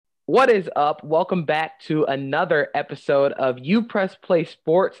What is up? Welcome back to another episode of You Press Play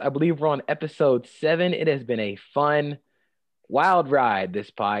Sports. I believe we're on episode 7. It has been a fun, wild ride,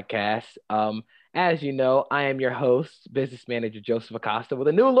 this podcast. As you know, I am your host, business manager Joseph Acosta, with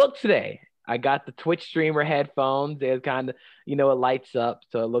a new look today. I got the Twitch streamer headphones. They're kind of, it lights up,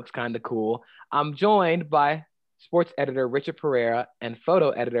 so it looks kind of cool. I'm joined by sports editor Richard Pereira and photo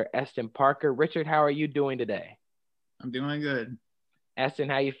editor Eston Parker. Richard, how are you doing today? I'm doing good. Eston,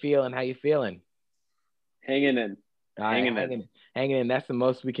 how you feeling? How you feeling? Hanging in. All right, hanging in. That's the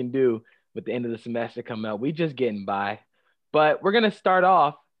most we can do with the end of the semester coming up. We just getting by. But we're going to start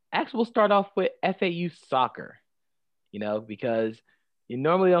off. Actually, we'll start off with FAU soccer, because you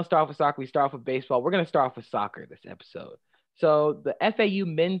normally don't start off with soccer. We start off with baseball. We're going to start off with soccer this episode. So the FAU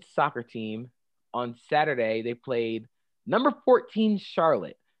men's soccer team on Saturday, they played number 14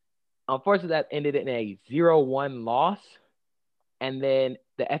 Charlotte. Unfortunately, that ended in a 0-1 loss. And then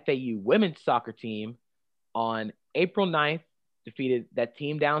the FAU women's soccer team on April 9th defeated that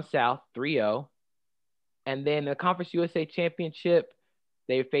team down south 3-0. And then the Conference USA Championship,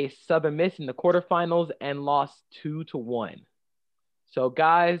 they faced Southern Miss in the quarterfinals and lost 2-1. So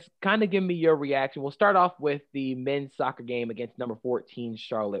guys, kind of give me your reaction. We'll start off with the men's soccer game against number 14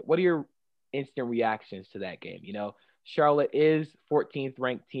 Charlotte. What are your instant reactions to that game? Charlotte is 14th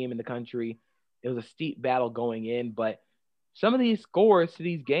ranked team in the country. It was a steep battle going in, but some of these scores to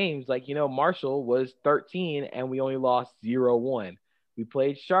these games, like, Marshall was 13 and we only lost 0-1. We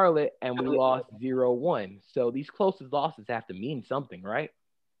played Charlotte and we lost 0-1. So these closest losses have to mean something, right?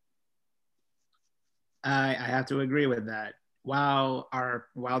 I have to agree with that. While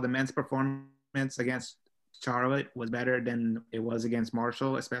the men's performance against Charlotte was better than it was against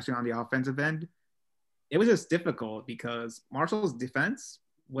Marshall, especially on the offensive end, it was just difficult because Marshall's defense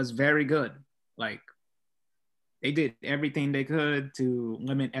was very good. Like, they did everything they could to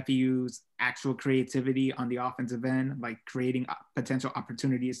limit FAU's actual creativity on the offensive end, like creating potential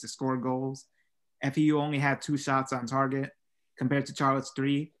opportunities to score goals. FAU only had 2 shots on target compared to Charlotte's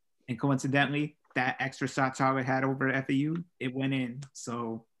 3. And coincidentally, that extra shot Charlotte had over FAU, it went in.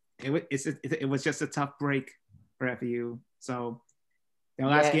 So it was just a tough break for FAU. So their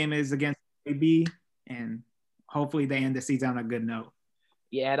last game is against UAB, and hopefully they end the season on a good note.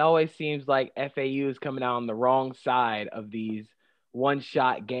 Yeah, it always seems like FAU is coming out on the wrong side of these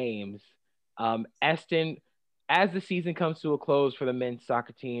one-shot games. Eston, as the season comes to a close for the men's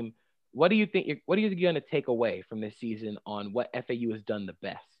soccer team, what are you going to take away from this season on what FAU has done the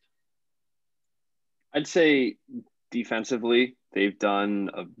best? I'd say defensively, they've done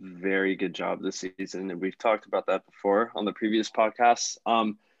a very good job this season, and we've talked about that before on the previous podcasts.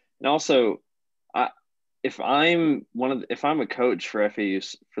 And also, if I'm a coach for FAU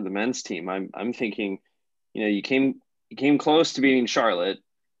for the men's team, I'm thinking, you came close to beating Charlotte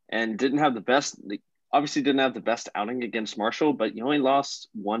and obviously didn't have the best outing against Marshall, but you only lost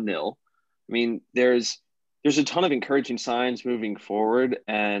 1-0. I mean, there's a ton of encouraging signs moving forward,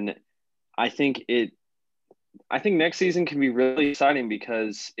 and I think next season can be really exciting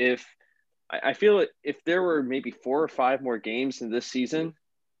because I feel if there were maybe 4 or 5 more games in this season,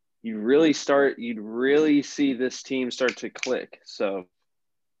 you'd really see this team start to click. So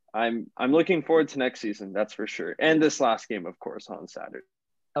I'm looking forward to next season, that's for sure. And this last game, of course, on Saturday.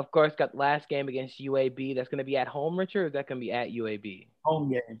 Of course, got the last game against UAB. That's going to be at home, Richard, or is that going to be at UAB? Home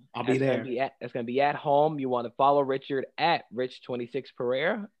game. I'll be there. That's going to be at home. You want to follow Richard at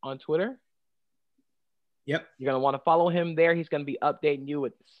Rich26Pereira on Twitter. Yep. You're going to want to follow him there. He's going to be updating you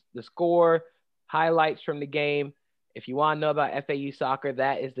with the score, highlights from the game. If you want to know about FAU soccer,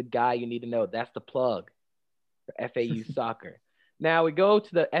 that is the guy you need to know. That's the plug for FAU soccer. Now we go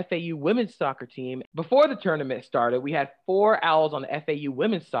to the FAU women's soccer team. Before the tournament started, we had 4 Owls on the FAU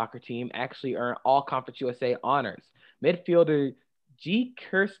women's soccer team actually earn All Conference USA honors. Midfielder G.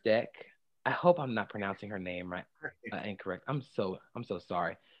 Kirstek, I hope I'm not pronouncing her name right, incorrect. I'm so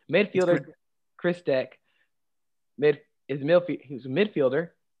sorry. Midfielder Kirstek, he was a midfielder,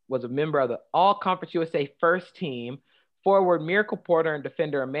 was a member of the All Conference USA first team. Forward Miracle Porter and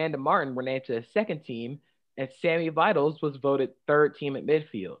defender Amanda Martin were named to the second team, and Sammy Vitals was voted third team at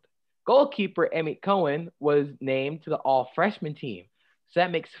midfield. Goalkeeper Emmett Cohen was named to the All Freshman team. So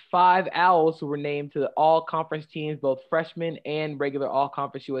that makes 5 Owls who were named to the All Conference teams, both freshman and regular All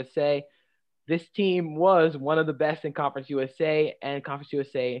Conference USA. This team was one of the best in Conference USA, and Conference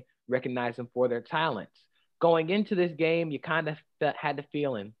USA recognized them for their talents. Going into this game, you kind of had the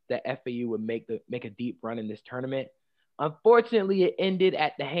feeling that FAU would make a deep run in this tournament. Unfortunately, it ended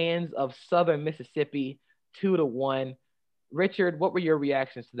at the hands of Southern Mississippi, 2-1. Richard, what were your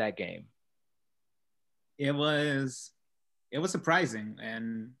reactions to that game? It was surprising,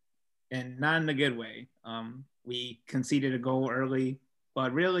 and and not in a good way. We conceded a goal early,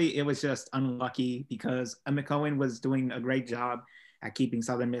 but really it was just unlucky because Emma Cohen was doing a great job at keeping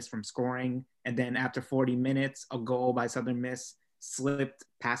Southern Miss from scoring. And then after 40 minutes, a goal by Southern Miss slipped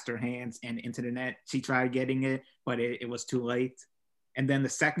past her hands and into the net. She tried getting it, but it was too late. And then the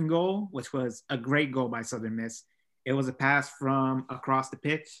second goal, which was a great goal by Southern Miss, it was a pass from across the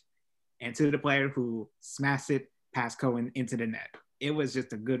pitch and to the player who smashed it past Cohen into the net. It was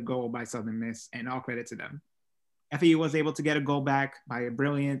just a good goal by Southern Miss, and all credit to them. FAU was able to get a goal back by a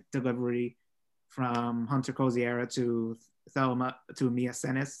brilliant delivery from Hunter Coziera to Thelma to Mia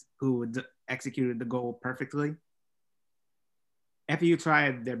Senes, who executed the goal perfectly. FAU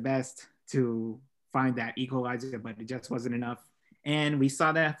tried their best to find that equalizer, but it just wasn't enough. And we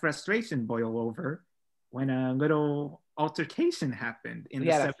saw that frustration boil over when a little altercation happened. We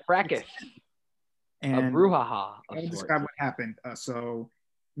had a fracas, and a brouhaha. Let me describe what happened. So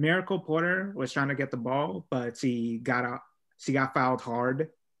Miracle Porter was trying to get the ball, but she got fouled hard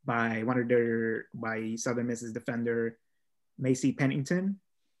by by Southern Miss's defender, Macy Pennington.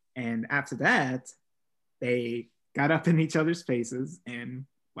 And after that, they got up in each other's faces and,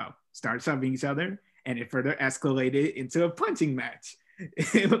 well, started shoving each other. And it further escalated into a punching match.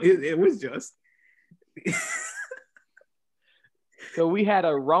 It was just... So we had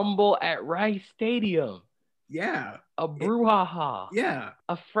a rumble at Rice Stadium. Yeah. A brouhaha. Yeah.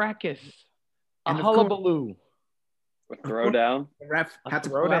 A fracas. A And hullabaloo. A throwdown. The ref had to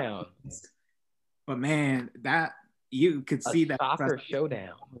throw down. But man, that you could see that soccer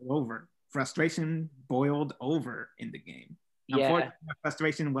showdown over. Frustration boiled over in the game. Yeah. Unfortunately,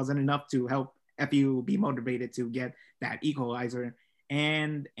 frustration wasn't enough to help FU be motivated to get that equalizer,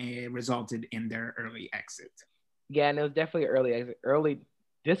 and it resulted in their early exit. Yeah, and it was definitely early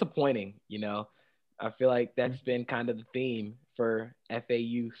disappointing, you know. I feel like that's been kind of the theme for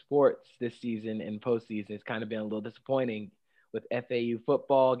FAU sports this season and postseason. It's kind of been a little disappointing with FAU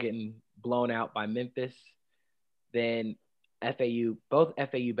football getting blown out by Memphis. Then both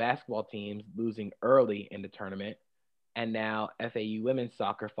FAU basketball teams losing early in the tournament. And now FAU women's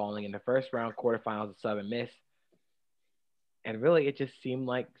soccer falling in the first round quarterfinals of Southern Miss. And really, it just seemed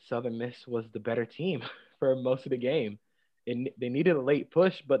like Southern Miss was the better team for most of the game. They needed a late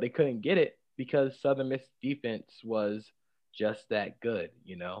push, but they couldn't get it because Southern Miss defense was just that good,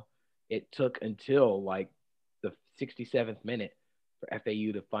 you know. It took until like the 67th minute for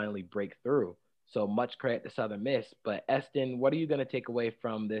FAU to finally break through. So much credit to Southern Miss. But Eston, what are you going to take away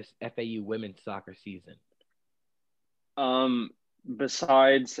from this FAU women's soccer season?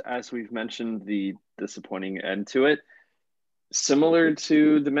 Besides, as we've mentioned, the disappointing end to it, similar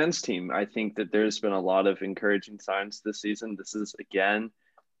to the men's team, I think that there's been a lot of encouraging signs this season. This is, again,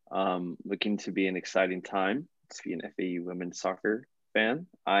 looking to be an exciting time to be an FAU women's soccer fan.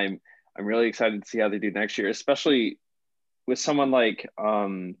 I'm really excited to see how they do next year, especially with someone like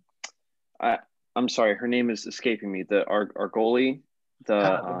I'm sorry, her name is escaping me. Our goalie,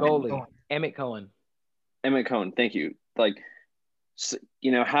 Emmett Cohen. Emmett Cohen, thank you. Like, so,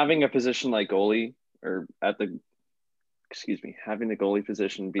 you know, having a position like goalie or having the goalie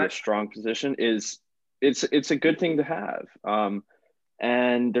position be a strong position it's a good thing to have.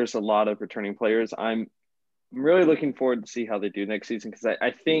 And there's a lot of returning players. I'm really looking forward to see how they do next season, because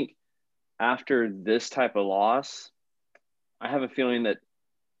I think after this type of loss, I have a feeling that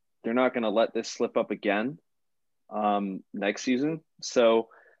they're not going to let this slip up again next season. So,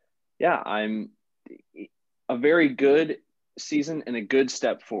 yeah, I'm a very good season and a good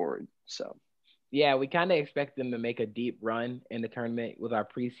step forward. So, yeah, we kind of expect them to make a deep run in the tournament with our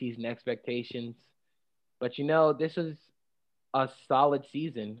preseason expectations. But, you know, this is a solid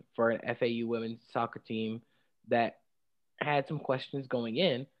season for an FAU women's soccer team that had some questions going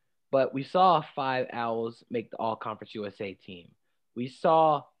in, but we saw 5 Owls make the All-Conference USA team. We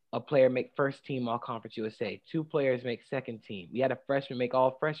saw a player make first team All-Conference USA, 2 players make second team. We had a freshman make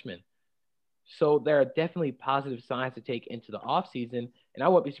all freshmen. So there are definitely positive signs to take into the offseason, and I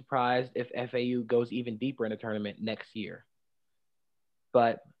wouldn't be surprised if FAU goes even deeper in the tournament next year.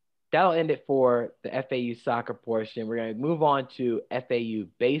 But that'll end it for the FAU soccer portion. We're going to move on to FAU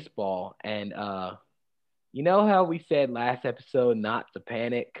baseball. And you know how we said last episode not to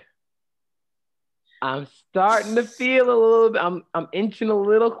panic? I'm starting to feel a little bit, I'm inching a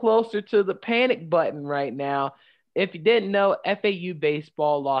little closer to the panic button right now. If you didn't know, FAU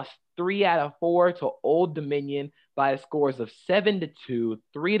baseball lost 3 out of 4 to Old Dominion by the scores of 7-2,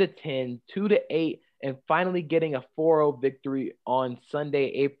 3-10, 2-8, and finally getting a 4-0 victory on Sunday,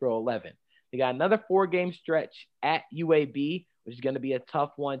 April 11th. They got another 4-game stretch at UAB, which is going to be a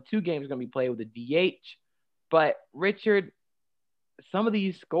tough one. 2 games are going to be played with a DH. But Richard, some of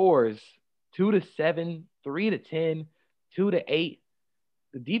these scores, 2-7, 3-10, 2-8,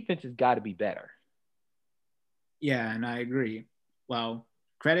 the defense has got to be better. Yeah, and I agree. Well,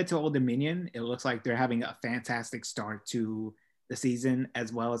 credit to Old Dominion. It looks like they're having a fantastic start to the season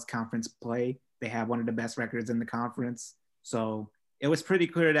as well as conference play. They have one of the best records in the conference. So it was pretty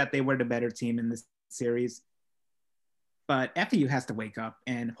clear that they were the better team in this series. But FAU has to wake up.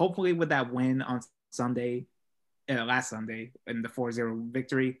 And hopefully with that win on Sunday, last Sunday, in the 4-0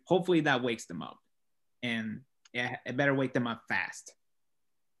 victory, hopefully that wakes them up. And yeah, it better wake them up fast.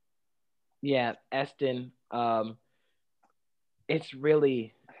 Yeah, Eston, it's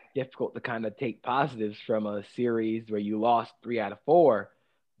really difficult to kind of take positives from a series where you lost 3 out of 4.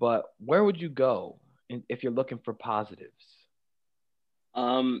 But where would you go if you're looking for positives?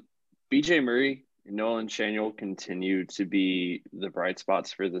 BJ Murray, Nolan Shaniel continue to be the bright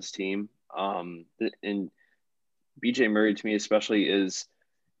spots for this team. And BJ Murray, to me especially,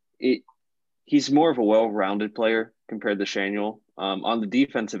 he's more of a well-rounded player compared to Shaniel. On the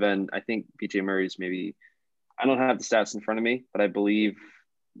defensive end, I think BJ Murray's maybe, I don't have the stats in front of me, but I believe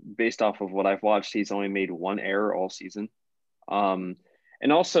based off of what I've watched, he's only made 1 error all season.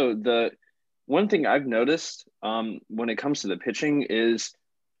 And also the one thing I've noticed when it comes to the pitching is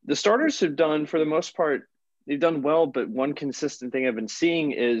the starters have done, for the most part, they've done well, but one consistent thing I've been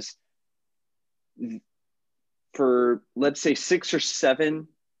seeing is for, let's say, 6 or 7,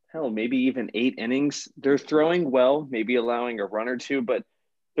 hell, maybe even 8 innings, they're throwing well, maybe allowing a run or 2, but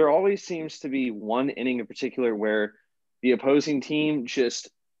there always seems to be one inning in particular where the opposing team just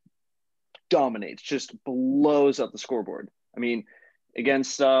dominates, just blows up the scoreboard. I mean,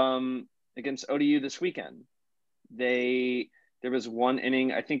 against ODU this weekend, there was one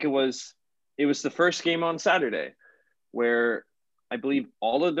inning, I think it was the first game on Saturday, where I believe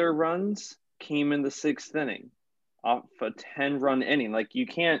all of their runs came in the 6th inning off a 10-run inning. Like you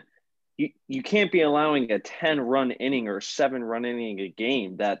can't be allowing a 10-run inning or 7-run inning a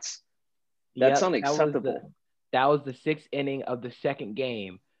game. That's unacceptable. That was the 6th inning of the second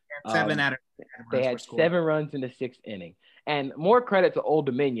game. 7 out of 10 they had 7 runs in the 6th inning. And more credit to Old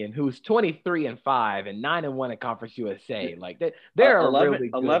Dominion, who's 23-5 and 9-1 in Conference USA. Like they're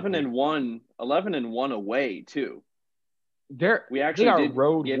 11-1 away too. We actually did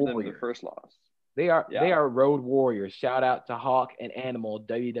give them the first loss. They are road warriors. Shout out to Hawk and Animal,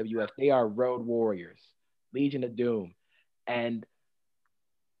 WWF. They are road warriors, Legion of Doom. And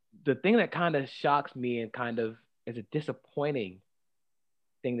the thing that kind of shocks me and kind of is a disappointing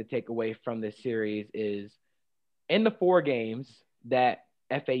thing to take away from this series is in the 4 games that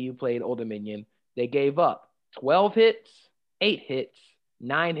FAU played Old Dominion, they gave up 12 hits, 8 hits,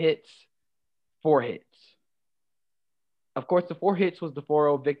 9 hits, 4 hits. Of course, the 4 hits was the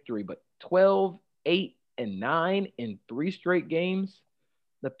 4-0 victory, but 12, 8, and 9 in 3 straight games,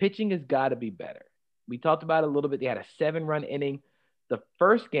 the pitching has got to be better. We talked about it a little bit. They had a 7-run inning. The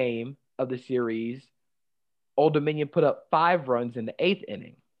first game of the series, Old Dominion put up 5 runs in the 8th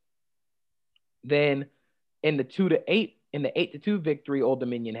inning. Then in the 8-2 victory Old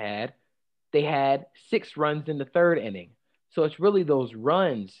Dominion had, they had 6 runs in the 3rd inning. So it's really those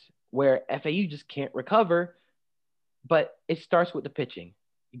runs where FAU just can't recover, but it starts with the pitching.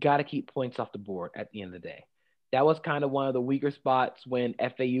 You got to keep points off the board at the end of the day. That was kind of one of the weaker spots when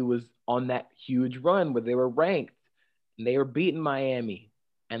FAU was on that huge run where they were ranked and they were beating Miami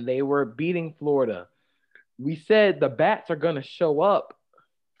and they were beating Florida. We said the bats are going to show up,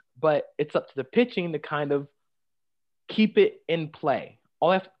 but it's up to the pitching to kind of keep it in play.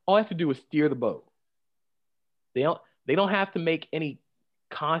 All I have to do is steer the boat. They don't have to make any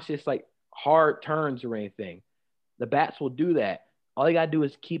conscious, like, hard turns or anything. The bats will do that. All you got to do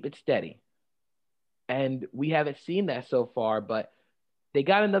is keep it steady. And we haven't seen that so far, but they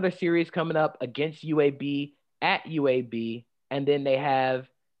got another series coming up against UAB at UAB, and then they have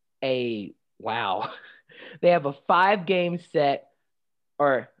a 5-game set,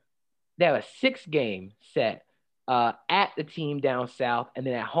 or they have a 6-game set at the team down south, and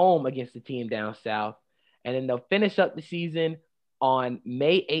then at home against the team down south. And then they'll finish up the season on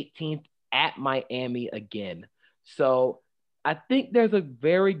May 18th at Miami again. So I think there's a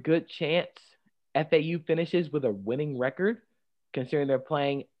very good chance FAU finishes with a winning record, considering they're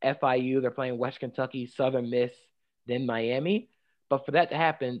playing FIU, they're playing West Kentucky, Southern Miss, then Miami. But for that to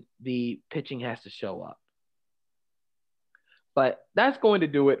happen, the pitching has to show up. But that's going to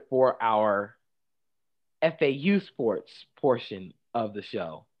do it for our FAU sports portion of the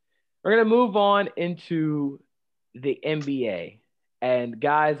show. We're going to move on into the NBA. And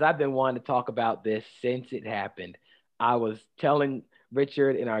guys, I've been wanting to talk about this since it happened. I was telling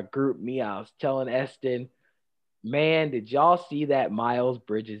Richard in our group, I was telling Eston, Man, did y'all see that Miles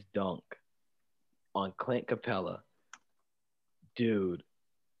Bridges dunk on Clint Capella? Dude,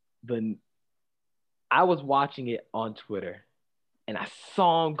 the I was watching it on Twitter and I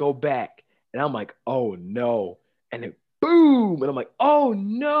saw him go back and I'm like, oh no. And then boom. And I'm like, oh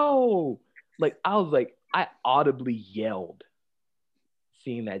no. Like I was like, I audibly yelled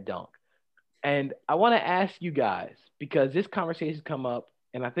seeing that dunk. And I want to ask you guys, because this conversation come up,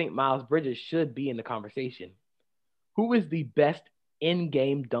 and I think Miles Bridges should be in the conversation. Who is the best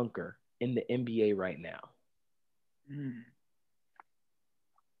in-game dunker in the NBA right now?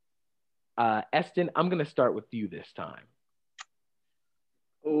 Eston, I'm gonna start with you this time.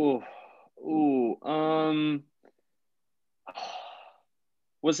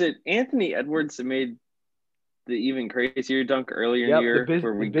 Was it Anthony Edwards that made the even crazier dunk earlier in the year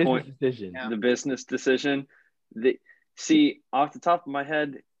where we business decision? The business decision. See, off the top of my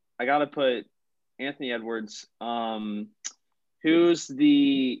head, I gotta put Anthony Edwards. Who's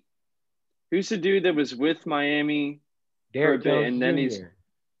the dude that was with Miami Derrick Jones and then Jr.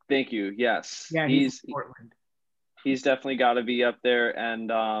 Thank you. Yes. Yeah, he's Portland. He's definitely got to be up there.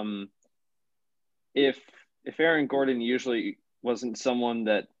 And if Aaron Gordon usually wasn't someone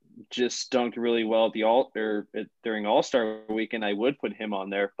that just dunked really well at during All-Star weekend, I would put him on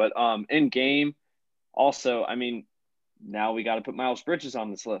there. But in game, also, I mean, now we got to put Miles Bridges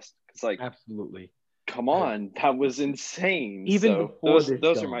on this list. It's like, absolutely, come on, that was insane. Even so before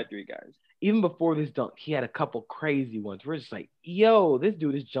those are my three guys. Even before this dunk, he had a couple crazy ones. We're just like, yo, this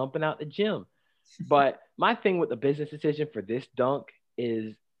dude is jumping out the gym. But my thing with the business decision for this dunk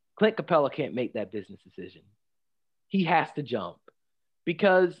is Clint Capella can't make that business decision. He has to jump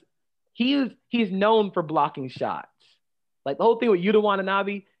because he's known for blocking shots. Like the whole thing with Yuta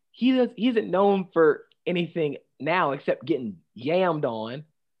Watanabe, he isn't known for anything now except getting yammed on.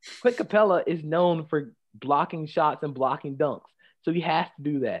 Clint Capella is known for blocking shots and blocking dunks. So he has to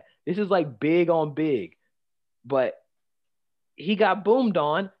do that. This is like big on big. But he got boomed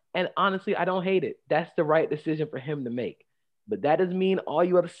on, and honestly, I don't hate it. That's the right decision for him to make. But that doesn't mean all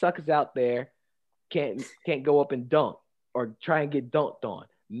you other suckers out there can't go up and dunk or try and get dunked on.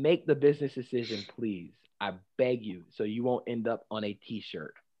 Make the business decision, please. I beg you, so you won't end up on a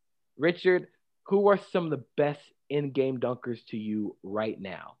t-shirt. Richard, who are some of the best in-game dunkers to you right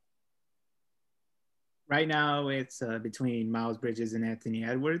now? Right now, it's between Miles Bridges and Anthony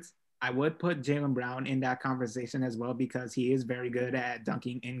Edwards. I would put Jaylen Brown in that conversation as well because he is very good at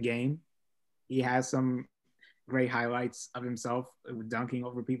dunking in game. He has some great highlights of himself dunking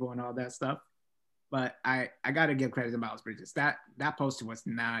over people and all that stuff. But I got to give credit to Miles Bridges. That poster was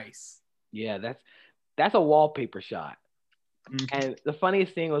nice. Yeah, that's a wallpaper shot. Mm-hmm. And the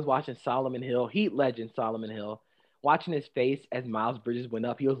funniest thing was watching Solomon Hill, Heat legend Solomon Hill, watching his face as Miles Bridges went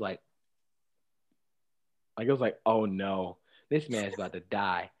up. He was like, oh no, this man's about to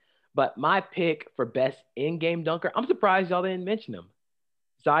die. But my pick for best in-game dunker, I'm surprised y'all didn't mention him.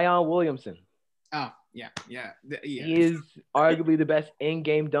 Zion Williamson. Oh, yeah. He is arguably the best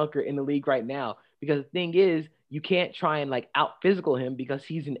in-game dunker in the league right now. Because the thing is, you can't try and like out-physical him because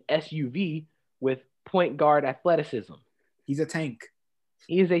he's an SUV with point guard athleticism. He's a tank.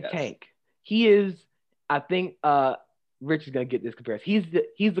 He is a tank. He is, I think Rich is going to get this comparison.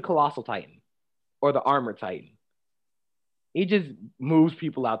 He's the Colossal Titan or the Armored Titan. He just moves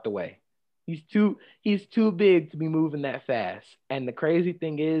people out the way. He's too big to be moving that fast. And the crazy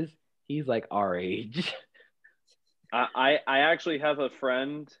thing is, he's like our age. I actually have a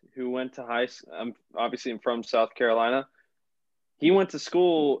friend who went to high school. I'm from South Carolina. He went to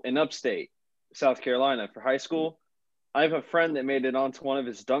school in upstate South Carolina for high school. I have a friend that made it onto one of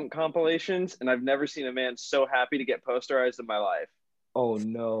his dunk compilations, and I've never seen a man so happy to get posterized in my life. Oh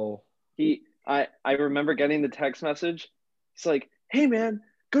no. I remember getting the text message. He's like, hey man,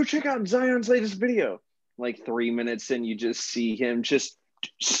 go check out Zion's latest video. Like 3 minutes in, you just see him just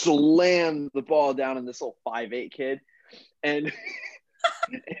slam the ball down in this little 5'8" kid. And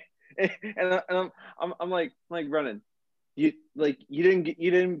I'm like Brennan, you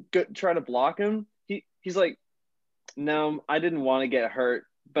didn't go try to block him? He's like, no, I didn't want to get hurt,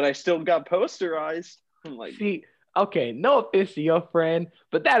 but I still got posterized. I'm like, see, okay, no offense to your friend,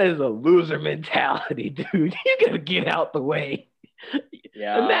 but that is a loser mentality, dude. You gotta get out the way.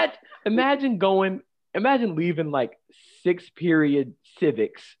 Yeah. Imagine leaving like 6th period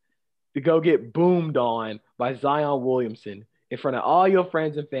civics to go get boomed on by Zion Williamson in front of all your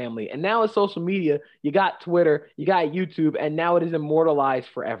friends and family. And now with social media, you got Twitter, you got YouTube, and now it is immortalized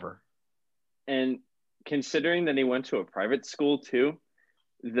forever. And considering that he went to a private school too,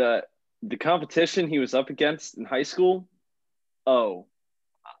 the competition he was up against in high school,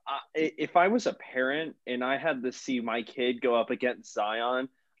 If I was a parent and I had to see my kid go up against Zion,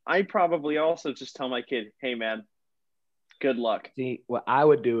 I'd probably also just tell my kid, "Hey, man, good luck." See, what I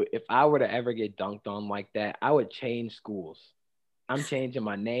would do if I were to ever get dunked on like that, I would change schools. I'm changing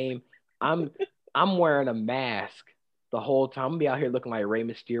my name. I'm wearing a mask the whole time. I'm gonna be out here looking like Rey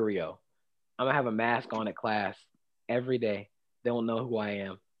Mysterio. I'm gonna have a mask on at class every day. They don't know who I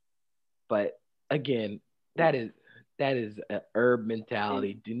am. But again, that is a herb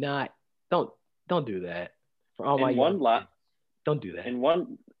mentality. Don't do that. For all my And young kids, don't do that. and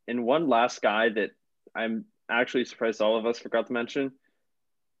one last guy that I'm actually surprised all of us forgot to mention,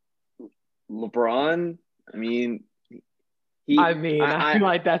 LeBron. I mean, I feel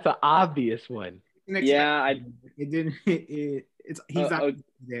like that's an obvious one. Yeah, it didn't. He's not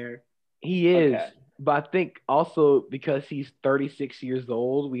there. He is, Okay. but I think also because he's 36 years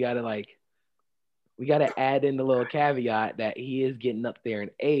old, we gotta add in the little caveat that he is getting up there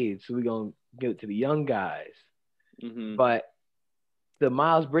in age. So we're gonna give it to the young guys. Mm-hmm. But the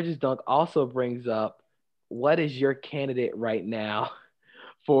Miles Bridges dunk also brings up, what is your candidate right now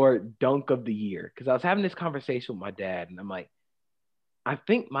for dunk of the year? Because I was having this conversation with my dad, and I'm like, I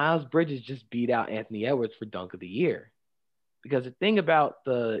think Miles Bridges just beat out Anthony Edwards for dunk of the year. Because the thing about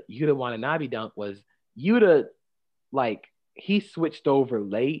the Yuta Watanabe dunk was Yuta, like, he switched over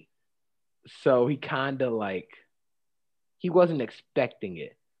late, so he kind of like, he wasn't expecting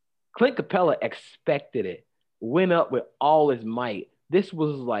it. Clint Capella expected it, went up with all his might. This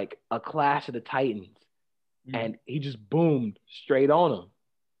was like a clash of the Titans, and he just boomed straight on him.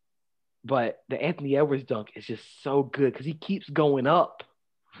 But the Anthony Edwards dunk is just so good because he keeps going up.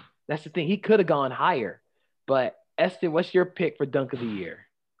 That's the thing. He could have gone higher. But Eston, what's your pick for dunk of the year?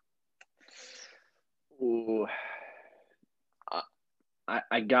 Ooh.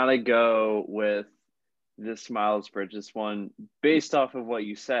 I gotta go with this Miles Bridges one based off of what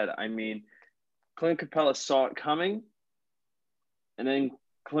you said. I mean, Clint Capella saw it coming, and then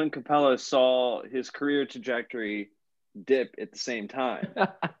Clint Capella saw his career trajectory dip at the same time.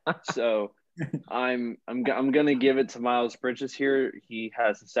 So I'm gonna give it to Miles Bridges here. He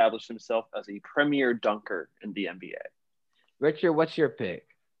has established himself as a premier dunker in the NBA. Richard, what's your pick?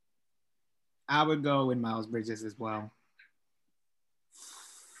 I would go with Miles Bridges as well.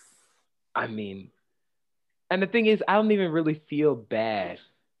 I mean, and the thing is, I don't even really feel bad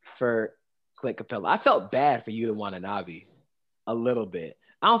for Clint Capella. I felt bad for Yuta Watanabe a little bit.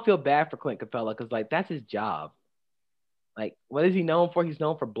 I don't feel bad for Clint Capella because, like, that's his job. Like, what is he known for? He's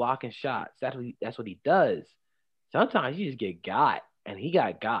known for blocking shots. That's what he does. Sometimes you just get got, and he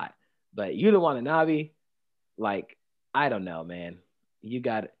got. But Yuta Watanabe, like, I don't know, man. You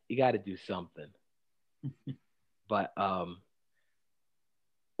got to do something. But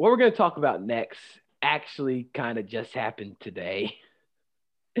what we're going to talk about next actually kind of just happened today.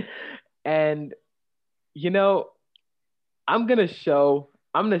 And, you know, I'm going to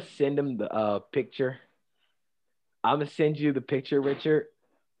send him the picture. I'm going to send you the picture, Richard.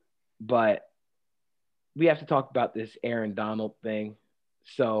 But we have to talk about this Aaron Donald thing.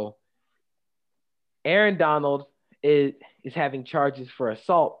 So Aaron Donald is having charges for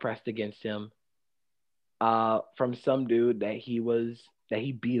assault pressed against him from some dude that he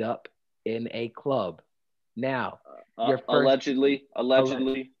beat up in a club. Now, allegedly.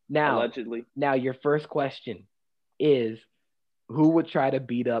 Now, your first question is, who would try to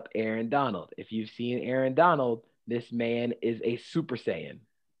beat up Aaron Donald? If you've seen Aaron Donald, this man is a Super Saiyan.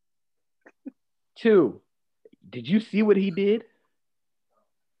 2, did you see what he did?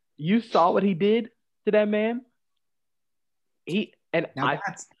 You saw what he did to that man?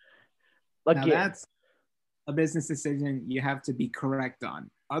 That's a business decision you have to be correct on.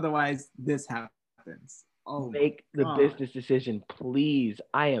 Otherwise, this happens. Make the business decision, please.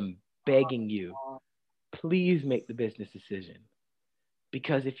 I am begging you. Please make the business decision.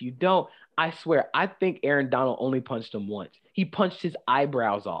 Because if you don't, I swear, I think Aaron Donald only punched him once. He punched his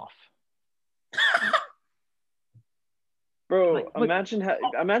eyebrows off. Bro, imagine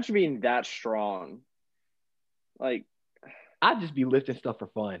being that strong. Like, I'd just be lifting stuff for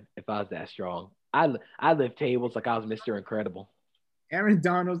fun if I was that strong. I lift tables like I was Mr. Incredible. Aaron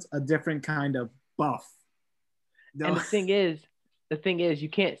Donald's a different kind of buff. No. And the thing is, you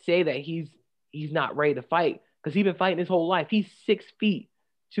can't say that he's not ready to fight because he's been fighting his whole life. He's 6 feet,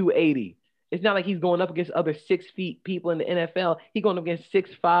 280. It's not like he's going up against other 6 feet people in the NFL. He's going up against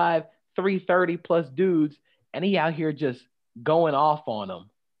 6'5", 330 plus dudes, and he out here just going off on them.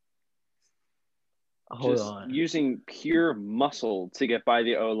 Hold on. Using pure muscle to get by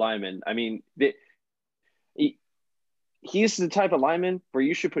the O lineman. I mean, he's the type of lineman where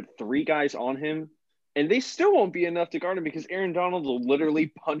you should put 3 guys on him And they still won't be enough to guard him because Aaron Donald will literally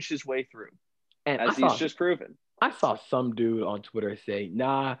punch his way through, And as he's just proven. I saw some dude on Twitter say,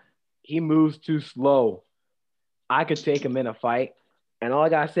 nah, he moves too slow. I could take him in a fight. And all I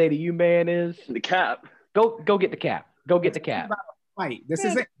gotta say to you, man, is the cap. Go get the cap. Go get the cap. Fight. This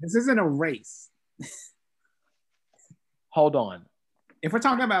isn't a race. Hold on. If we're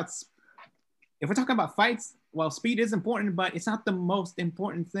talking about fights, well, speed is important, but it's not the most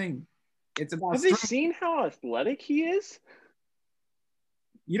important thing. It's about. Have they seen how athletic he is?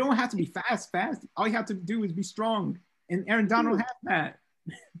 You don't have to be fast. All you have to do is be strong. And Aaron Donald has that.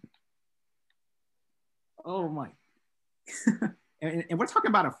 Oh my. and we're talking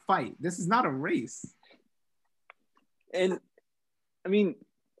about a fight. This is not a race. And I mean,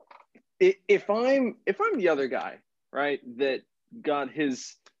 if I'm the other guy, right, that got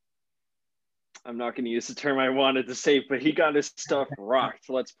his, I'm not going to use the term I wanted to say, but he got his stuff rocked.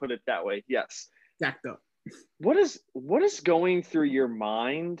 Let's put it that way. Yes. Stacked up. What is going through your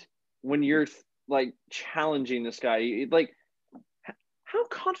mind when you're like challenging this guy? Like, how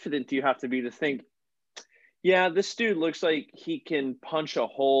confident do you have to be to think, yeah, this dude looks like he can punch a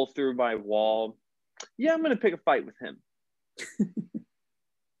hole through my wall. Yeah, I'm going to pick a fight with him.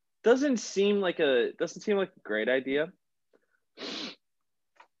 Doesn't seem like a great idea.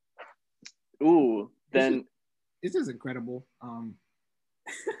 Ooh, then this is incredible.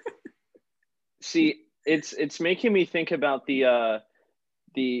 See, it's making me think about the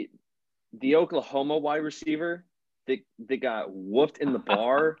Oklahoma wide receiver that got whooped in the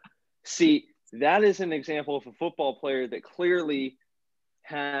bar. See, that is an example of a football player that clearly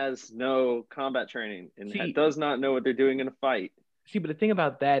has no combat training and does not know what they're doing in a fight. See, but the thing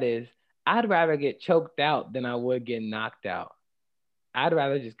about that is, I'd rather get choked out than I would get knocked out. I'd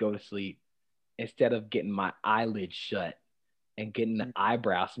rather just go to sleep instead of getting my eyelids shut and getting the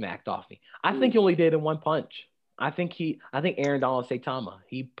eyebrow smacked off me. I think he only did it in one punch. I think Aaron Donald Saitama.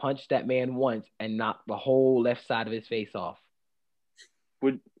 He punched that man once and knocked the whole left side of his face off.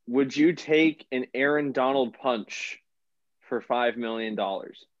 Would you take an Aaron Donald punch for $5 million?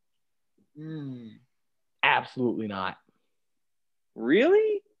 Absolutely not.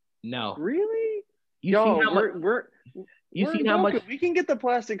 Really? No. Really? You see how much we can get the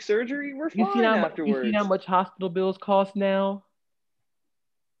plastic surgery. We're fine afterwards. You see how much hospital bills cost now?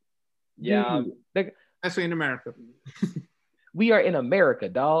 Yeah. Especially in America. We are in America,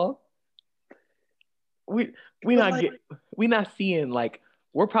 dog. We not seeing, like,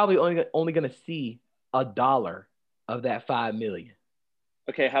 we're probably only gonna see $1 of that 5 million.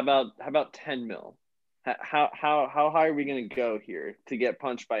 Okay, how about 10 mil? How high are we going to go here to get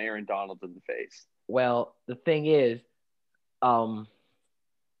punched by Aaron Donald in the face? Well, the thing is,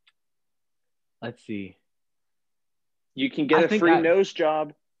 let's see. You can get a free nose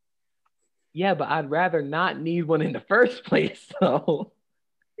job. Yeah, but I'd rather not need one in the first place. So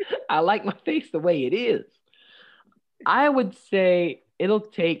I like my face the way it is. I would say it'll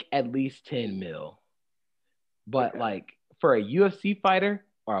take at least 10 mil. But like for a UFC fighter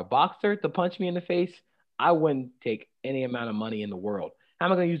or a boxer to punch me in the face, I wouldn't take any amount of money in the world. How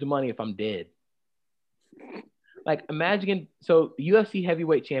am I going to use the money if I'm dead? Like, imagine, so the UFC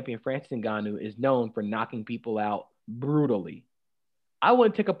heavyweight champion Francis Ngannou is known for knocking people out brutally. I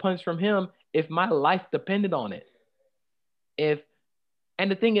wouldn't take a punch from him if my life depended on it. And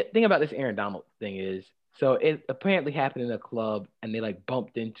the thing about this Aaron Donald thing is, so it apparently happened in a club and they like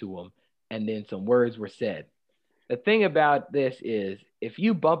bumped into him and then some words were said. The thing about this is, if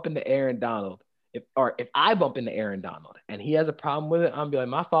you bump into Aaron Donald, if I bump into Aaron Donald and he has a problem with it, I'm be like,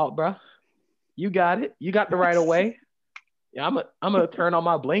 my fault, bro. You got it. You got the right of way. Yeah, I'm gonna turn on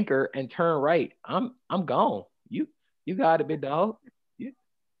my blinker and turn right. I'm gone. You got it, big dog.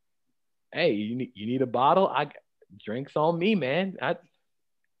 Hey, you need a bottle? Drinks on me, man.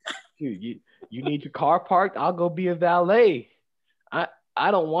 You need your car parked? I'll go be a valet. I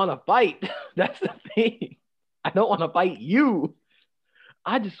don't want to fight. That's the thing. I don't want to fight you.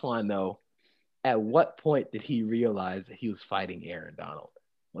 I just want to know, at what point did he realize that he was fighting Aaron Donald?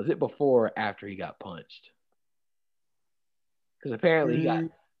 Was it before or after he got punched? Because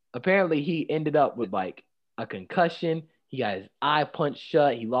apparently he ended up with like a concussion. He got his eye punched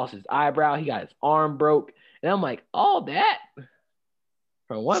shut. He lost his eyebrow. He got his arm broke. And I'm like, all that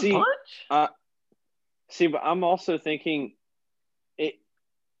from one punch? But I'm also thinking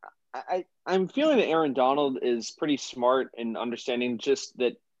I'm feeling that Aaron Donald is pretty smart in understanding just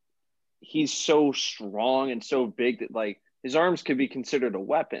that he's so strong and so big that like his arms could be considered a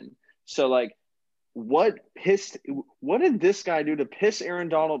weapon. So like what did this guy do to piss Aaron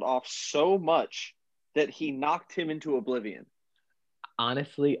Donald off so much that he knocked him into oblivion?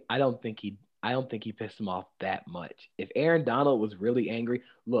 Honestly, I don't think he I don't think he pissed him off that much. If Aaron Donald was really angry,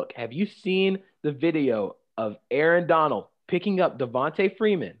 look, have you seen the video of Aaron Donald picking up Devontae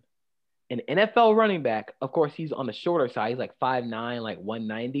Freeman, an NFL running back? Of course, he's on the shorter side. He's like 5'9", like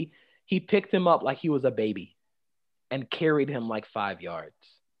 190. He picked him up like he was a baby and carried him like 5 yards.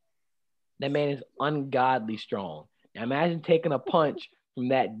 That man is ungodly strong. Now imagine taking a punch from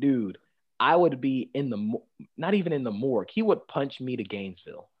that dude. I would be not even in the morgue. He would punch me to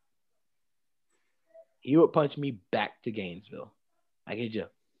Gainesville. He would punch me back to Gainesville. I get you,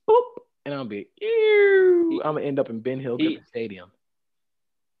 boop, and I'm gonna be, I'm gonna end up in Ben Hill Griffin Stadium.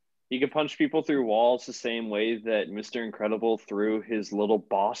 He could punch people through walls the same way that Mr. Incredible threw his little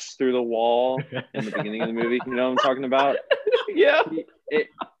boss through the wall in the beginning of the movie. You know what I'm talking about? Yeah.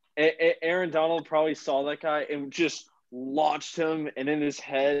 Aaron Donald probably saw that guy and just launched him, and in his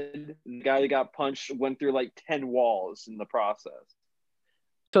head, the guy that got punched went through like 10 walls in the process.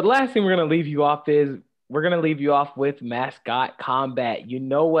 So the last thing we're going to leave you off is we're going to leave you off with mascot combat. You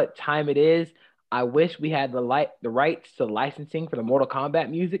know what time it is. I wish we had the rights to licensing for the Mortal Kombat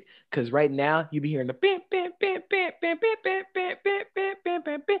music, because right now you be hearing the bam, bam, bam, bam, bam, bam, bam, bam, bam, bam, bam,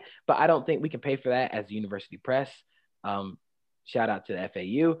 bam, bam. But I don't think we can pay for that as a university press. Shout out to the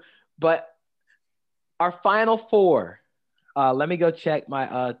FAU. But our final four, let me go check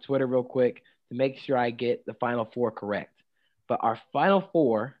my Twitter real quick to make sure I get the final four correct. But our final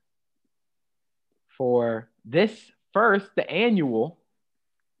four for this first, the annual,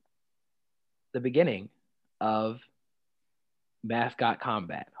 the beginning of mascot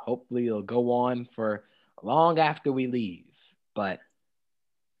combat. Hopefully it'll go on for long after we leave. But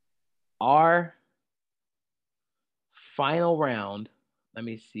our final round, let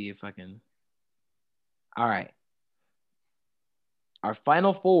me see if I can. All right. Our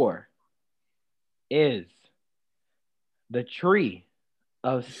final four is the tree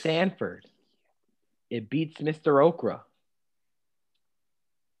of Stanford. It beats Mr. Okra.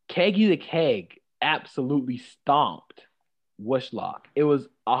 Keggy the Keg absolutely stomped Wushlock. It was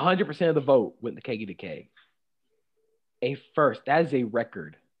 100% of the vote went to Keggy the Keg. A first. That is a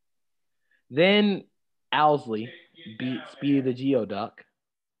record. Then Owlsley beat Speedy the Geoduck.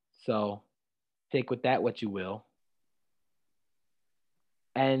 So take with that what you will.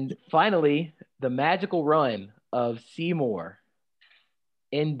 And finally, the magical run of Seymour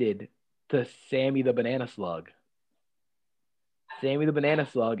ended to Sammy the Banana Slug. Sammy the Banana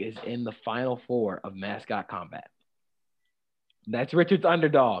Slug is in the final four of mascot combat. That's Richard's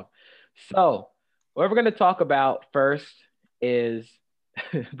underdog. So what we're going to talk about first is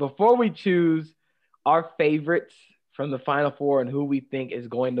before we choose our favorites from the final four and who we think is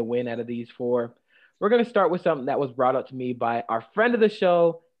going to win out of these four, we're going to start with something that was brought up to me by our friend of the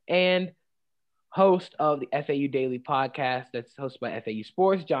show and host of the FAU Daily podcast that's hosted by FAU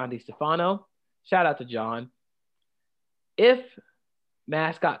Sports, John DeStefano. Shout out to John. If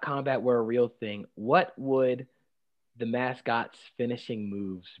mascot combat were a real thing, what would the mascot's finishing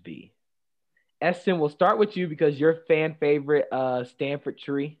moves be? Eston, we'll start with you because your fan favorite Stanford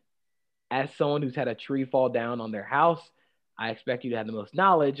tree. As someone who's had a tree fall down on their house, I expect you to have the most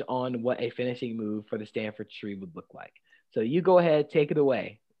knowledge on what a finishing move for the Stanford tree would look like. So you go ahead, take it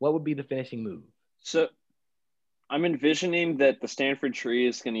away. What would be the finishing move? So I'm envisioning that the Stanford tree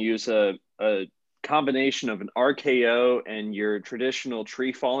is going to use a combination of an RKO and your traditional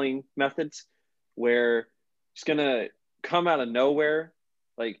tree falling methods, where it's going to come out of nowhere.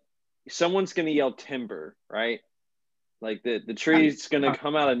 Like someone's going to yell timber, right? Like the tree's going to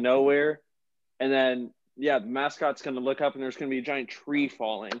come out of nowhere. And then, yeah, the mascot's going to look up and there's going to be a giant tree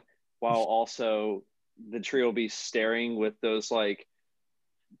falling, while also the tree will be staring with those like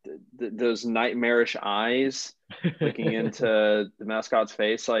those nightmarish eyes looking into the mascot's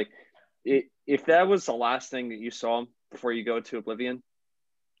face. Like if that was the last thing that you saw before you go to Oblivion,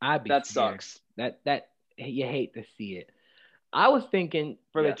 that scared. Sucks. That you hate to see it. I was thinking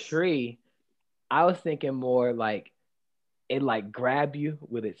for the tree, I was thinking more like it like grab you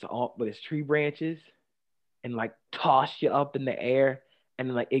with its tree branches and like toss you up in the air,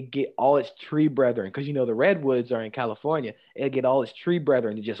 and like it get all its tree brethren, because you know the redwoods are in California. It get all its tree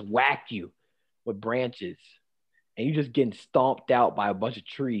brethren to just whack you with branches, and you just getting stomped out by a bunch of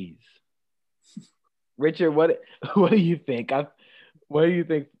trees. Richard, what do you think? What do you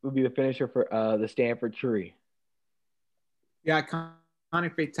think would be the finisher for the Stanford tree? Yeah,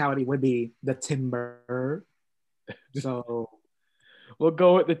 iconic fatality would be the timber. So we'll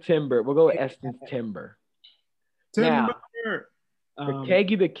go with the timber. We'll go with Eston's timber. Now, for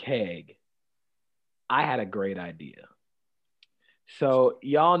Keggy the Keg, I had a great idea. So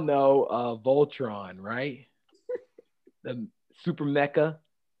y'all know Voltron, right? The super mecha.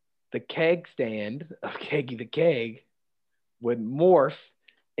 the keg stand of Keggy the Keg would morph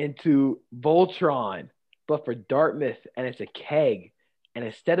into Voltron, but for Dartmouth, and it's a keg. And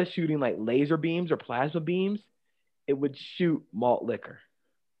instead of shooting like laser beams or plasma beams, it would shoot malt liquor.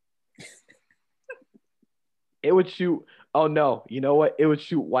 It would shoot, oh no, you know what? It would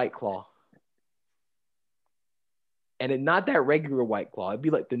shoot White Claw. And it not that regular White Claw. It'd be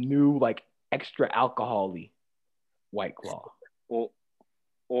like the new, like extra alcohol-y White Claw. Well,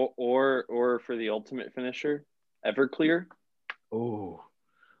 or for the ultimate finisher, Everclear. Oh,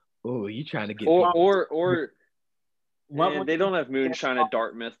 you trying to get Or What they don't have moonshine at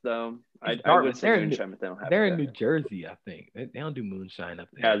Dartmouth though. I would say moonshine, but they don't have. They're it in there. New Jersey, I think. They don't do moonshine up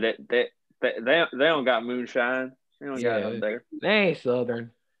there. Yeah, they don't got moonshine. They don't got it up there. They ain't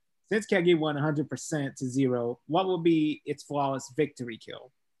Southern. Since Keggy won 100% to 0, what will be its flawless victory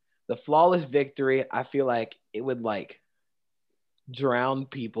kill? The flawless victory, I feel like it would like drown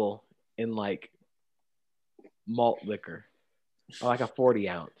people in like malt liquor, or like a 40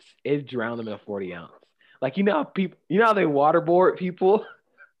 ounce. It'd drown them in a 40 ounce. Like you know how they waterboard people,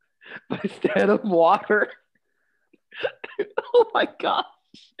 but instead of water, oh my gosh,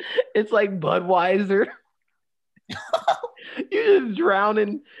 it's like Budweiser. You're just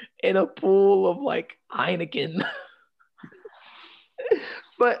drowning in a pool of like Heineken.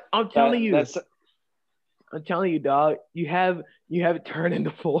 But I'm telling you, dog, you have it turned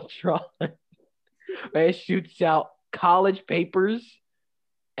into Voltron. Where it shoots out college papers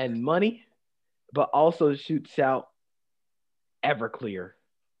and money, but also shoots out Everclear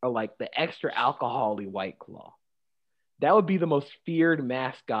or like the extra alcohol-y White Claw. That would be the most feared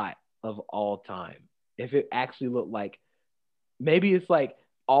mascot of all time. If it actually looked like, maybe it's like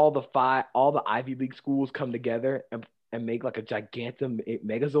all the Ivy League schools come together and make like a gigantic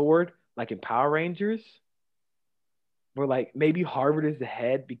Megazord, like in Power Rangers. Where like maybe Harvard is the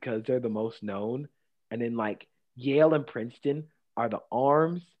head because they're the most known, and then like Yale and Princeton are the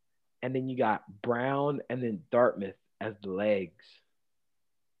arms, and then you got Brown and then Dartmouth as the legs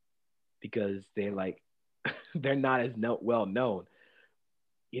because they're like they're not as well known.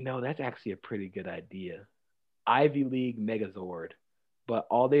 You know, that's actually a pretty good idea. Ivy League Megazord, but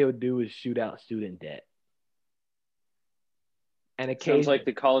all they would do is shoot out student debt. And Sounds like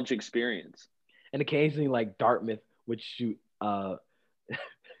the college experience. And occasionally, like Dartmouth would shoot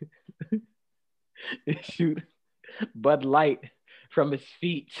shoot Bud Light from his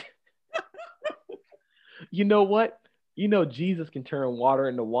feet. You know what? You know Jesus can turn water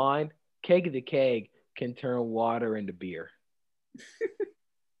into wine. Keg the Keg can turn water into beer.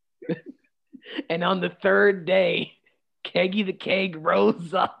 And on the third day, Keggy the Keg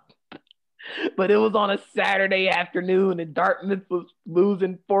rose up. But it was on a Saturday afternoon, and Dartmouth was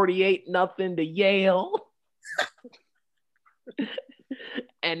losing 48-0 to Yale.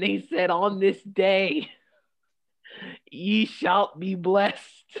 And they said, on this day, ye shall be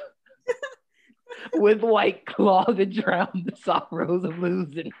blessed with White Claw to drown the sorrows of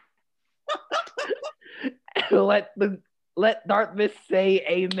losing. Let Dartmouth say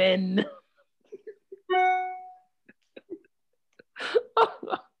amen.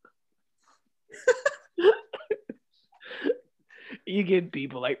 You get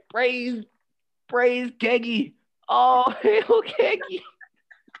people like praise Keggy. Oh, hail Keggy.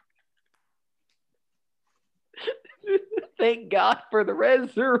 Thank God for the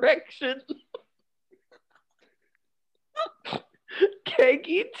resurrection.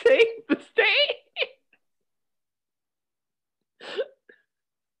 Keggy, take the stage.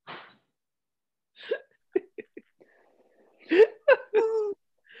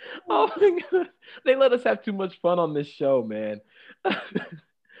 Oh my God. They let us have too much fun on this show, man.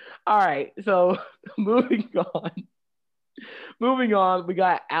 All right, so moving on, we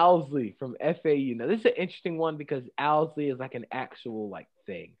got Owsley from FAU. Now, this is an interesting one because Owsley is like an actual like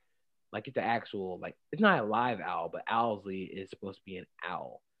thing. Like it's an actual, like, it's not a live owl, but Owsley is supposed to be an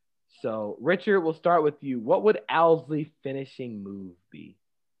owl. So, Richard, we'll start with you. What would Owsley finishing move be?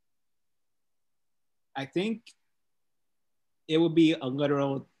 I think it would be a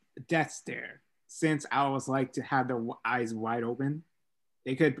literal death stare, since owls like to have their eyes wide open.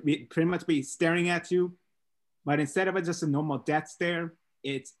 They could pretty much be staring at you, but instead of it just a normal death stare,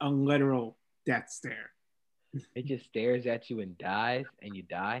 it's a literal death stare. It just stares at you and dies, and you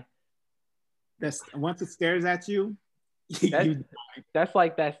die? Once it stares at you, that's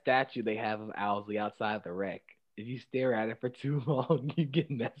like that statue they have of Owsley outside the wreck. If you stare at it for too long, you get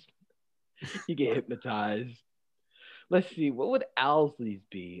hypnotized. Let's see, what would Owsley's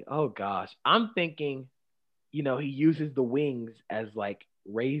be? Oh gosh, I'm thinking, he uses the wings as like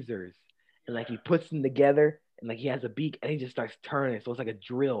razors, and like he puts them together, and like he has a beak, and he just starts turning, so it's like a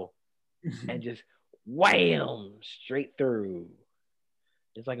drill, and just wham straight through.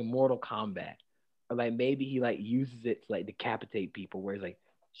 It's like a Mortal Kombat. Or like maybe he like uses it to like decapitate people where it's like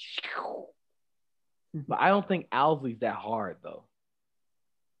shoo. But I don't think Owlsley's that hard though.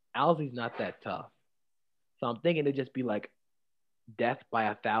 Owlsley's not that tough. So I'm thinking it'd just be like death by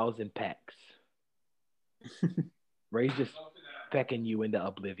 1,000 pecks. Where he's just pecking you into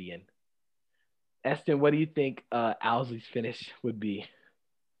oblivion. Eston, what do you think Owlsley's finish would be?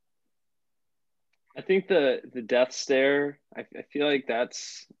 I think the death stare. I feel like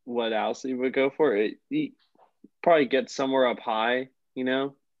that's what Owlsley would go for. He probably gets somewhere up high,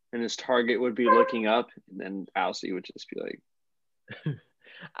 and his target would be looking up, and then Owlsley would just be like,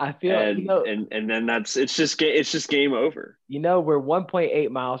 I feel and then it's just game over. We're 1.8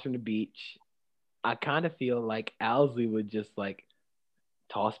 miles from the beach. I kind of feel like Owlsley would just like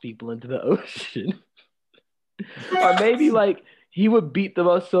toss people into the ocean. Or maybe like he would beat them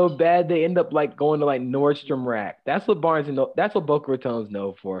up so bad they end up like going to like Nordstrom Rack. That's what that's what Boca Raton's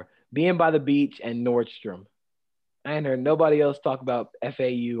known for. Being by the beach and Nordstrom. I ain't heard nobody else talk about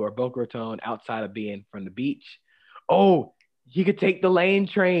FAU or Boca Raton outside of being from the beach. Oh, he could take the lane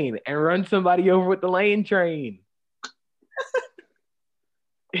train and run somebody over with the lane train.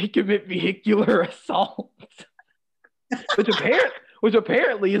 He commit vehicular assault, which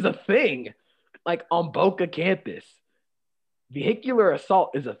apparently is a thing, like on Boca campus. Vehicular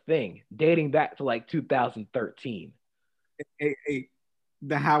assault is a thing dating back to like 2013.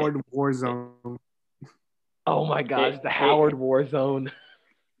 The Howard War Zone. Oh my gosh, the Howard War Zone.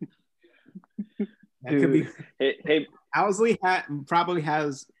 Dude, Owlsley probably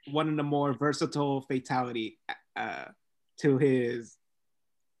has one of the more versatile fatality to his.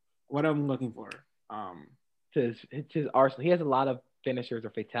 What I'm looking for. To his arsenal. He has a lot of finishers or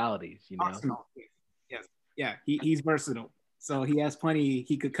fatalities, Arsenal. Yes. Yeah, he's versatile. So he has plenty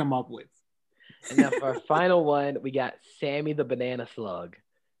he could come up with. And now for our final one, we got Sammy the Banana Slug.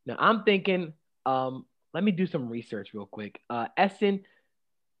 Now I'm thinking, let me do some research real quick. Essen,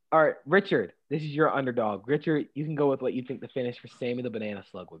 or Richard, this is your underdog. Richard, you can go with what you think the finish for Sammy the Banana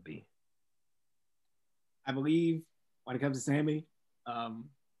Slug would be. I believe when it comes to Sammy,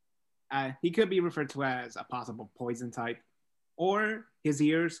 he could be referred to as a possible poison type, or his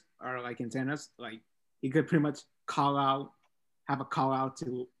ears are like antennas. Like he could pretty much have a call out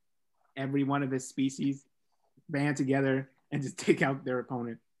to every one of his species, band together and just take out their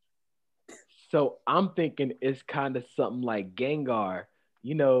opponent. So I'm thinking it's kind of something like Gengar,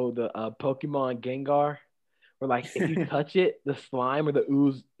 the Pokemon Gengar, where like if you touch it, the slime or the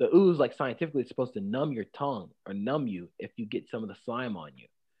ooze like scientifically is supposed to numb your tongue or numb you if you get some of the slime on you.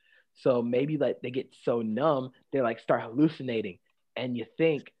 So maybe like they get so numb, they like start hallucinating and you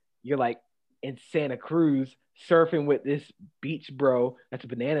think you're like in Santa Cruz surfing with this beach bro that's a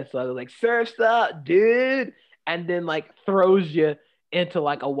banana slug, like surf's up, dude, and then like throws you into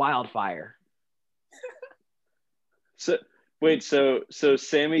like a wildfire. So wait, so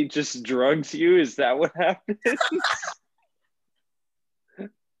Sammy just drugs you? Is that what happens?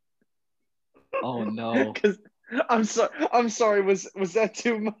 Oh no! I'm sorry. Was that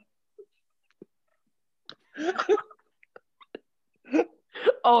too much?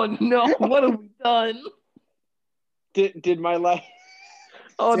 Oh no! What have we done? Did my lack?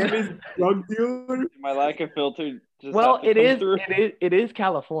 Oh Sammy's drug dealer. Did my lack of filter just well, have to come through? it is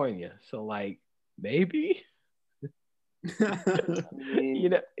California, so like maybe. I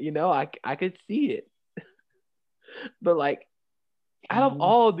could see it, but like out of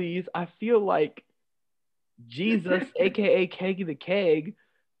all of these, I feel like Jesus, aka Keggy the Keg,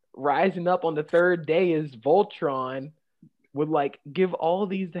 rising up on the third day as Voltron, would like give all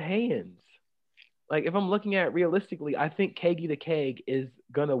these the hands. Like if I'm looking at it realistically, I think Keggy the Keg is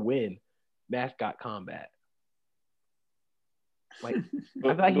gonna win mascot combat. Like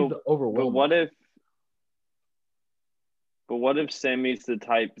I thought he's overwhelming. But what if Sammy's the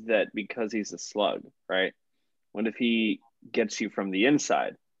type that because he's a slug, right? What if he gets you from the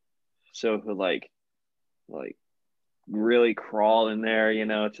inside? So he'll like really crawl in there,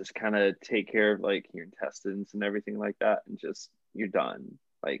 just kind of take care of like your intestines and everything like that, and just you're done.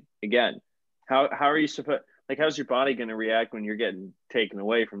 Like again, how are you supposed? Like, how's your body going to react when you're getting taken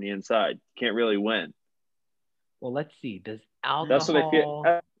away from the inside? You can't really win. Well, let's see. Does alcohol? That's what I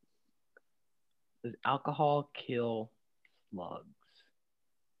feel. Does alcohol kill slugs?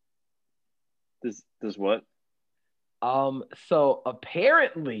 Does what? So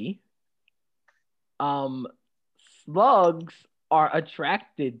apparently, slugs are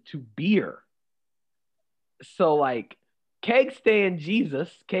attracted to beer. So like Keg stand Jesus,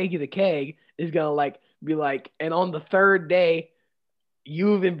 Keggy the Keg, is gonna like be like, and on the third day,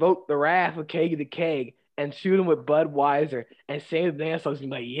 you've invoked the wrath of Keg the Keg and shoot him with Budweiser and say the dance songs and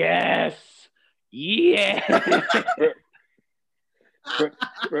be like, yes, yeah.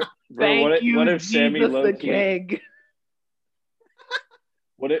 Bro, Thank you, what if Sammy Jesus the low-key, Keg.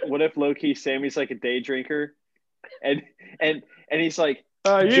 what if low-key Sammy's like a day drinker and and he's like,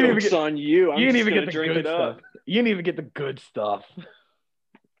 You didn't even joke's get, on you. I'm you didn't just even gonna get the drink good it stuff. up. You didn't even get the good stuff.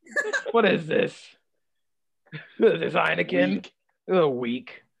 What is this? What is this, Heineken? Weak. A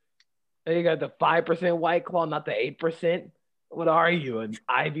weak. And you got the 5% White Claw, not the 8%. What are you, an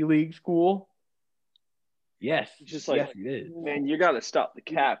Ivy League school? Yes. Just like, yes, it is. man, you got to stop the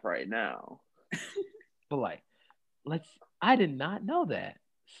cap right now. But like, I did not know that.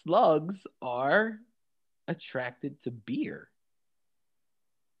 Slugs are attracted to beer.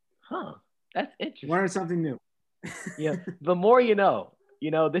 Huh. That's interesting. Learn something new. Yeah. The more you know.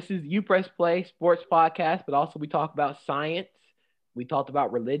 This is You Press Play sports podcast, but also we talk about science. We talked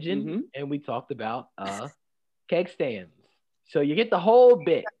about religion, and we talked about keg stands. So you get the whole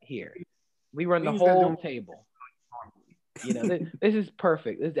bit here. We run the whole table. This is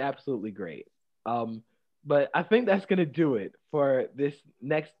perfect. This is absolutely great. But I think that's gonna do it for this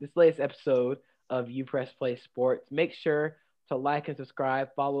latest episode of You Press Play Sports. Make sure to like and subscribe.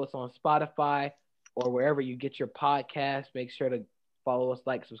 Follow us on Spotify or wherever you get your podcast. Make sure to follow us,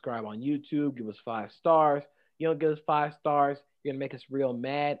 like, subscribe on YouTube. Give us 5 stars. You don't give us 5 stars, you're gonna make us real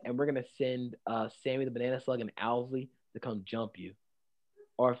mad, and we're gonna send Sammy the Banana Slug and Owlsley to come jump you.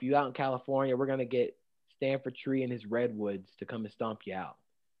 Or if you're out in California, we're gonna get Stanford Tree and his redwoods to come and stomp you out.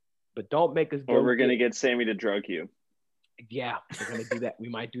 But don't make us go. Or we're gonna get Sammy to drug you. Yeah, we're gonna do that. We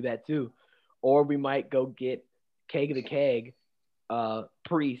might do that too. Or we might go get Keg the Keg,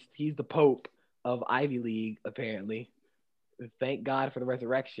 priest. He's the Pope of Ivy League, apparently. Thank God for the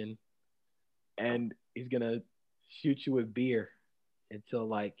resurrection. And he's gonna shoot you with beer until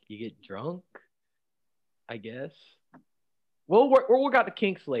like you get drunk, I guess. We'll work out the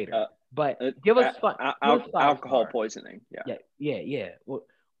kinks later. But give us alcohol poisoning. Yeah. Well,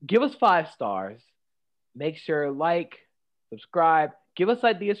 give us 5 stars. Make sure like, subscribe. Give us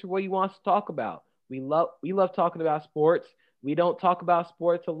ideas for what you want us to talk about. We love talking about sports. We don't talk about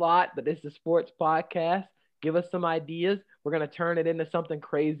sports a lot, but this is a sports podcast. Give us some ideas. We're gonna turn it into something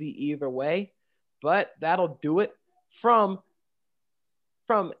crazy either way. But that'll do it from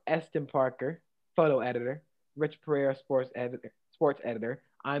Eston Parker, photo editor, Rich Pereira, sports editor.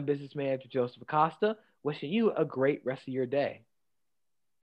 I'm business manager Joseph Acosta. Wishing you a great rest of your day.